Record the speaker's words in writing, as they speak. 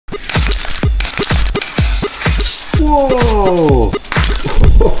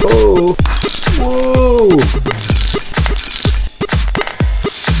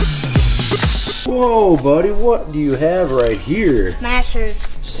Whoa, buddy, what do you have right here? Smashers.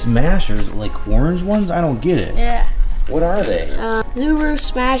 Smashers? Like orange ones? I don't get it. Yeah. What are they? ZURU,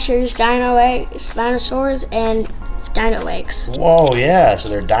 Smashers, Dinosaurs, and Dino eggs. Whoa, yeah, so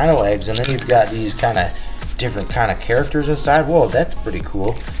they're dino eggs, and then you've got these kind of different kind of characters inside. Whoa, that's pretty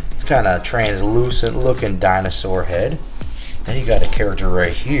cool. It's kind of translucent looking dinosaur head. Then you got a character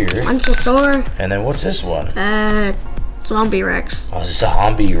right here. Brachisaurus. And then what's this one? Zombie Rex. Oh,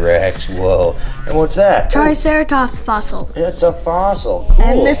 Zombie Rex, whoa. And what's that? Triceratops fossil. It's a fossil, cool.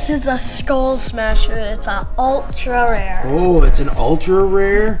 And this is the Skull Smasher. It's an ultra rare. Oh, it's an ultra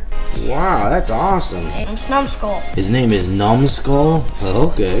rare? Wow, that's awesome. It's Numbskull. His name is Numbskull?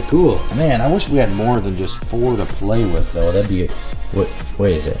 Okay, cool. Man, I wish we had more than just 4 to play with, though. That'd be...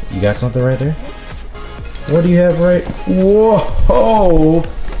 Wait a second. You got something right there? What do you have right? Whoa!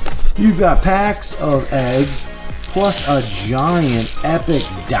 You've got packs of eggs plus a giant epic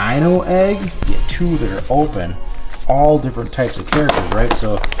dino egg. You get 2 that are open. All different types of characters, right?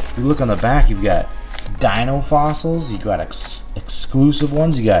 So if you look on the back, you've got dino fossils. You've got exclusive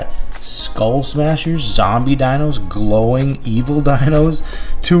ones. You got skull smashers, zombie dinos, glowing evil dinos,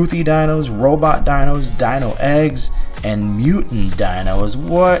 toothy dinos, robot dinos, dino eggs, and mutant dinos.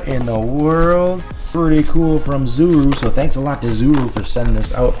 What in the world? Pretty cool from ZURU. So thanks a lot to ZURU for sending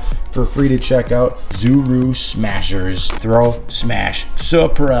this out for free to check out. ZURU Smashers. Throw, smash,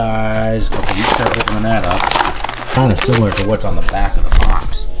 surprise. Okay, you start opening that up. Kind of similar to what's on the back of the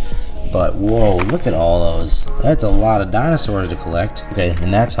box. But whoa, look at all those. That's a lot of dinosaurs to collect. Okay,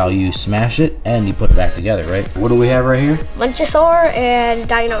 and that's how you smash it and you put it back together, right? What do we have right here? Brachisaurus and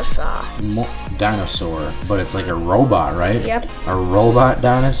Dinosaurs. Dinosaur, but it's like a robot, right? Yep. A robot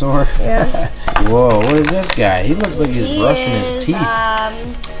dinosaur? Yeah. Whoa, what is this guy? He looks like he's brushing his teeth.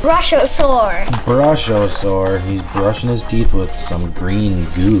 Brachisaurus. Brachisaurus. He's brushing his teeth with some green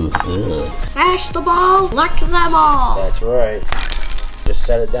goo. Ugh. Smash the ball, lick them all. That's right. Just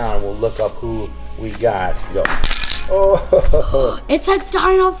set it down and we'll look up who we got. Go. Oh! It's a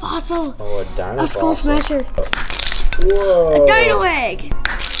dino fossil. Oh, a dino A skull fossil. smasher. Whoa! A dino egg.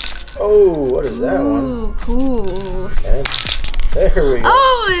 Oh, what is that one? Ooh, cool. Okay. There we go.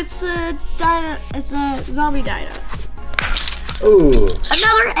 Oh, it's a dino. It's a zombie dino. Ooh.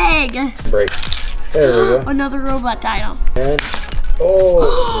 Another egg. Break. There we go. Another robot dino. And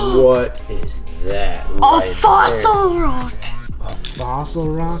oh, what is that? A fossil rock. A fossil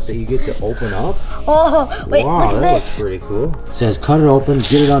rock that you get to open up? Oh, wait, wow, look at that this. looks pretty cool. It says cut it open,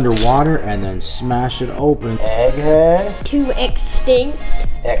 get it underwater, and then smash it open. Egghead. To extinct.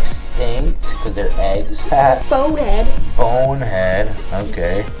 Extinct, because they're eggs. Bonehead. Bonehead.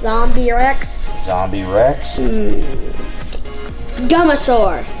 Okay. Zombie Rex. Zombie Rex.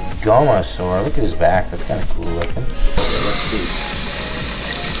 Gummosaur. Gummosaur. Look at his back. That's kind of cool looking. Let's see.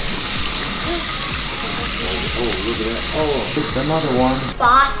 Oh, look at that. Oh, it's another one.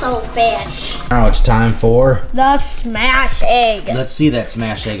 Fossil fish. Now it's time for the smash egg. Let's see that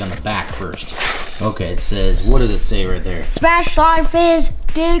smash egg on the back first. Okay, it says, what does it say right there? Smash, slime, fizz,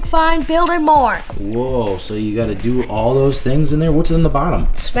 dig, find, build, and more. Whoa, so you got to do all those things in there? What's in the bottom?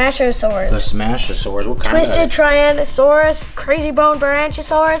 Smashosaurus. The Smashosaurus. What kind Twisted of? Tyrannosaurus, Crazy Bone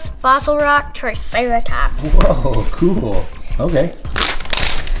Brachisaurus, Fossil Rock, Triceratops. Whoa, cool. Okay.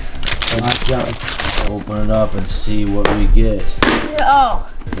 Let's open it up and see what we get. Oh.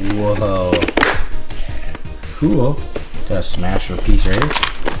 Whoa. Cool. Got a smasher piece right here.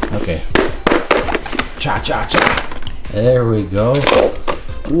 Okay. Cha cha cha. There we go.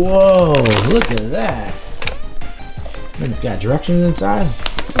 Whoa, look at that. And it's got directions inside.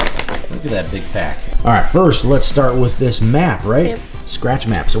 Look at that big pack. All right, first let's start with this map, right? Yep. Scratch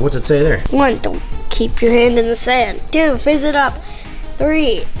map. So what's it say there? 1, don't keep your hand in the sand. 2, fizz it up.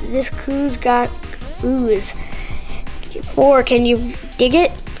 3, this clue's got ooze. 4, can you dig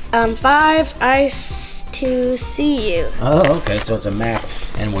it? 5, ice to see you. Oh, okay, so it's a map,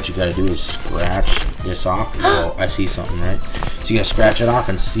 and what you gotta do is scratch this off. Oh, I see something, right? So you gotta scratch it off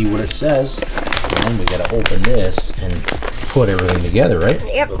and see what it says. And then we gotta open this and put everything together, right?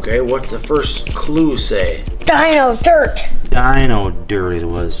 Yep. Okay, what's the first clue say? Dino dirt. Dino dirt is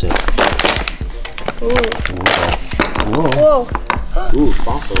what it says. Ooh. Whoa. Whoa. Ooh,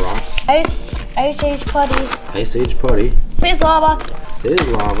 fossil rock. Ice age putty. Ice age putty. Fizz lava. Fizz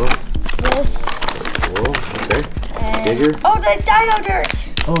lava. This. Whoa, okay. And Digger. oh, the dino dirt.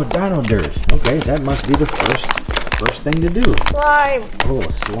 Oh, dino dirt. Okay, that must be the first thing to do. Slime. Oh,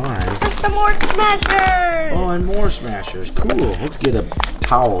 slime. There's some more smashers. Oh, and more smashers. Cool. Let's get a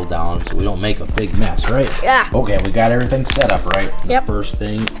towel down so we don't make a big mess, right? Yeah. Okay, we got everything set up, right? Yep. The first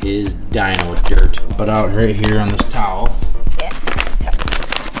thing is dino dirt. Put out right here on this towel. Yeah.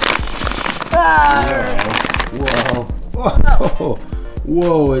 Whoa. Whoa.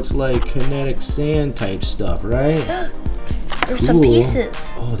 Whoa, it's like kinetic sand type stuff, right? There's some pieces.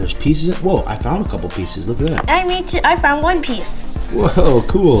 Oh, there's pieces. Whoa, I found a couple pieces. Look at that. I found one piece. Whoa,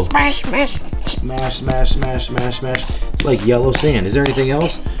 cool. Smash, smash. Smash, smash, smash, smash, smash. It's like yellow sand. Is there anything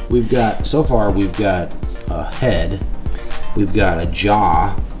else? So far we've got a head, we've got a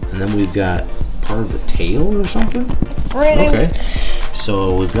jaw, and then we've got part of the tail or something? Okay.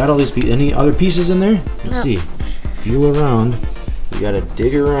 So we've got all these pieces. Any other pieces in there? Let's see. Feel around. We gotta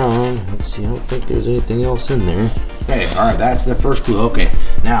dig around. Let's see, I don't think there's anything else in there. Okay, alright, that's the first clue. Okay,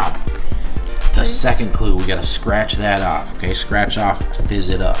 now, the second clue, we gotta scratch that off. Okay, scratch off, fizz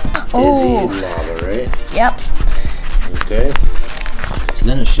it up. Fizzy lava, right? Yep. Okay. So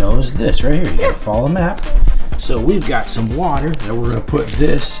then it shows this right here. You gotta follow the map. So we've got some water that we're gonna put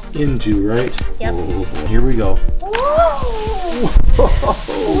this into, right? Yep. Whoa. Here we go. Whoa!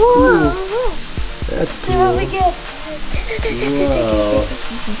 Whoa! That's See what we get. Whoa.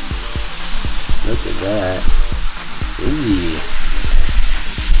 Look at that. Ooh.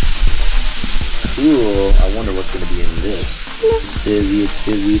 Cool. I wonder what's gonna be in this. It's fizzy, it's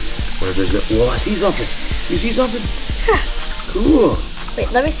fizzy. What if there's whoa, I see something. You see something? Cool.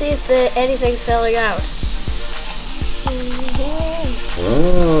 Wait, let me see if anything's falling out.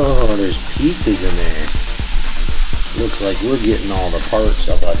 Oh, there's pieces in there. Looks like we're getting all the parts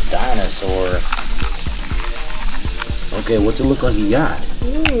of a dinosaur. Okay, what's it look like you got?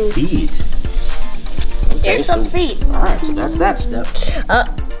 Feet. Okay, Here's some feet. Alright, so that's that step.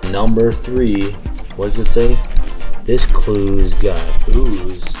 Number 3. What does it say? This clue's got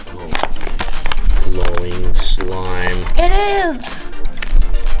ooze. Oh. Glowing slime. It is.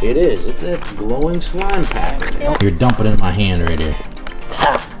 It is. It's a glowing slime pattern. You're dumping it in my hand right here.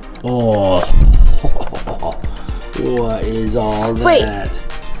 Oh. What is all that?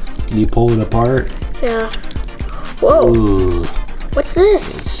 Wait. Can you pull it apart? Yeah. Whoa. Ooh. What's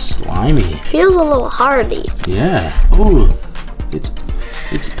this? It's slimy. Feels a little hardy. Yeah. Oh.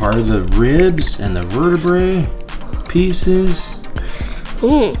 It's part of the ribs and the vertebrae pieces.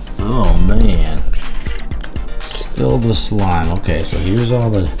 Oh man. Still the slime. Okay, so here's all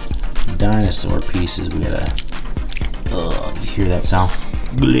the dinosaur pieces. We gotta. Oh, you hear that sound?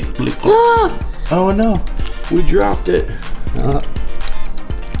 Blick, blick. Oh no, we dropped it.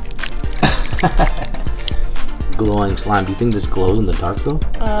 Glowing slime. Do you think this glows in the dark though?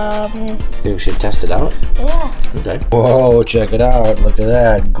 Think we should test it out? Yeah. Okay. Whoa, check it out. Look at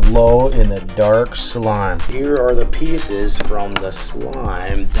that. Glow in the dark slime. Here are the pieces from the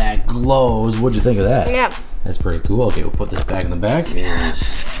slime that glows. What'd you think of that? Yeah. That's pretty cool. Okay, we'll put this back in the bag.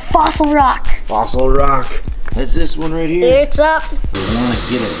 Fossil rock. Fossil rock. That's this one right here. It's up. We want to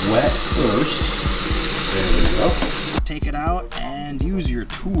get it wet first. There we go. Take it out and use your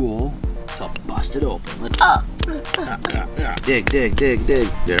tool to bust it open. Let's dig, dig, dig, dig.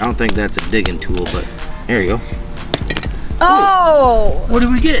 There, I don't think that's a digging tool, but there you go. Oh! What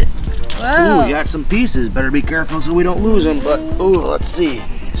did we get? Wow. Ooh, we got some pieces. Better be careful so we don't lose them. But ooh, let's see.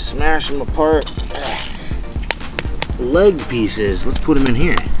 Smash them apart. Leg pieces. Let's put them in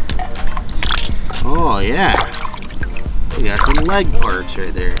here. Oh yeah. We got some leg parts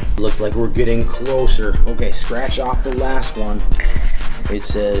right there. Looks like we're getting closer. Okay, scratch off the last one. It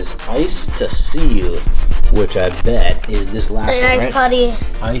says ice to seal, which I bet is this last one, nice right? putty.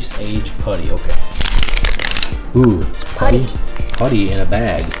 Ice age putty, okay. Ooh, putty. Putty in a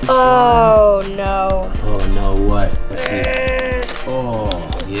bag. Oh no. Oh no, what? Let's see. Oh,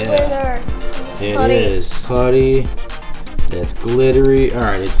 yeah. It Putty. is. Putty. That's glittery.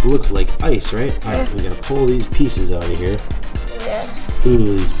 Alright, it looks like ice, right? Alright, we gotta pull these pieces out of here. Yeah.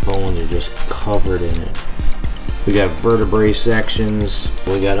 Ooh, these bones are just covered in it. We got vertebrae sections.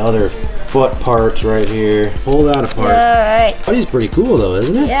 We got other foot parts right here. Pull that apart. Alright. Putty's pretty cool though,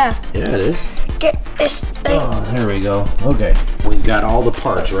 isn't it? Yeah. Yeah, it is. Get this thing. Oh, there we go. Okay. We've got all the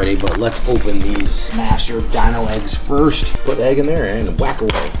parts ready, but let's open these Smasher Dino eggs first. Put the egg in there and whack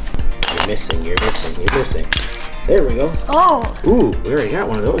away. You're missing, you're missing, you're missing. There we go. Oh. Ooh, we already got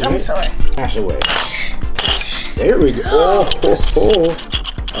one of those. Dinosaur. Right? Smash away. There we go. Oh,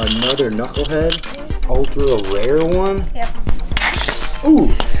 another knucklehead. Ultra rare one. Yep. Ooh.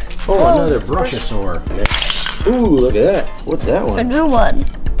 Oh, another Brachisaurus. Ooh, look at that. What's that one? A new one.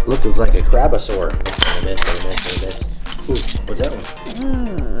 Looks like a Crabosaur. I miss. Ooh, what's that one?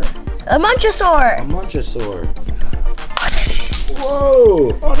 A Munchosaur. A Munchosaur. Whoa!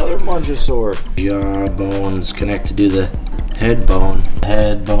 Another Munchosaur. Jaw bones connected to the head bone.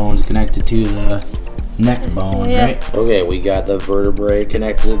 Head bones connected to the neck bone, Yeah. right? Okay, we got the vertebrae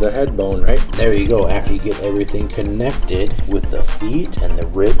connected to the head bone, right? There you go. After you get everything connected with the feet and the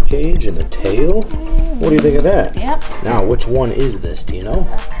rib cage and the tail, what do you think of that? Yep. Now, which one is this? Do you know?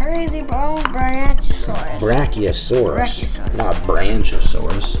 A crazy bone Brachiosaurus. Brachiosaurus. Not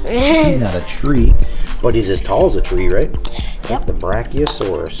Branchosaurus. He's not a tree, but he's as tall as a tree, right? Yep. The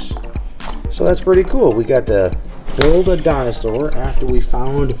Brachiosaurus. So that's pretty cool. We got to build a dinosaur after we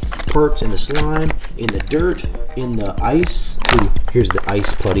found parts in the slime, in the dirt, in the ice. Ooh, here's the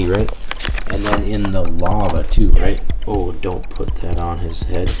ice putty, right? And then in the lava too, right? Oh, don't put that on his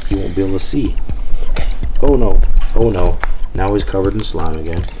head. He won't be able to see. Oh no. Oh no. Now he's covered in slime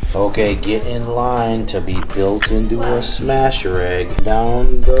again. Okay, get in line to be built into a smasher egg.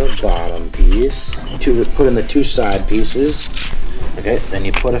 Down the bottom piece. Put in the two side pieces. Okay, then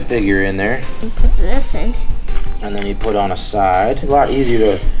you put a figure in there. Put this in. And then you put on a side. A lot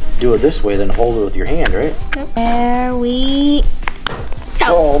easier to do it this way than hold it with your hand, right? There we go.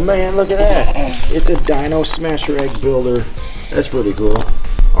 Oh man, look at that. It's a Dino Smasher Egg Builder. That's pretty cool.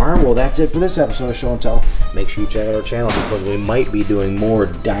 Alright, well that's it for this episode of Show and Tell. Make sure you check out our channel because we might be doing more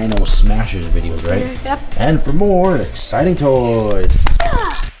Dino Smashers videos, right? Yep. And for more exciting toys.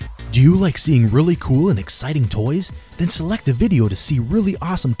 Do you like seeing really cool and exciting toys? Then select a video to see really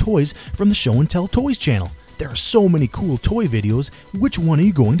awesome toys from the Show and Tell Toys channel. There are so many cool toy videos. Which one are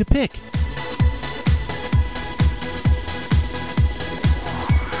you going to pick?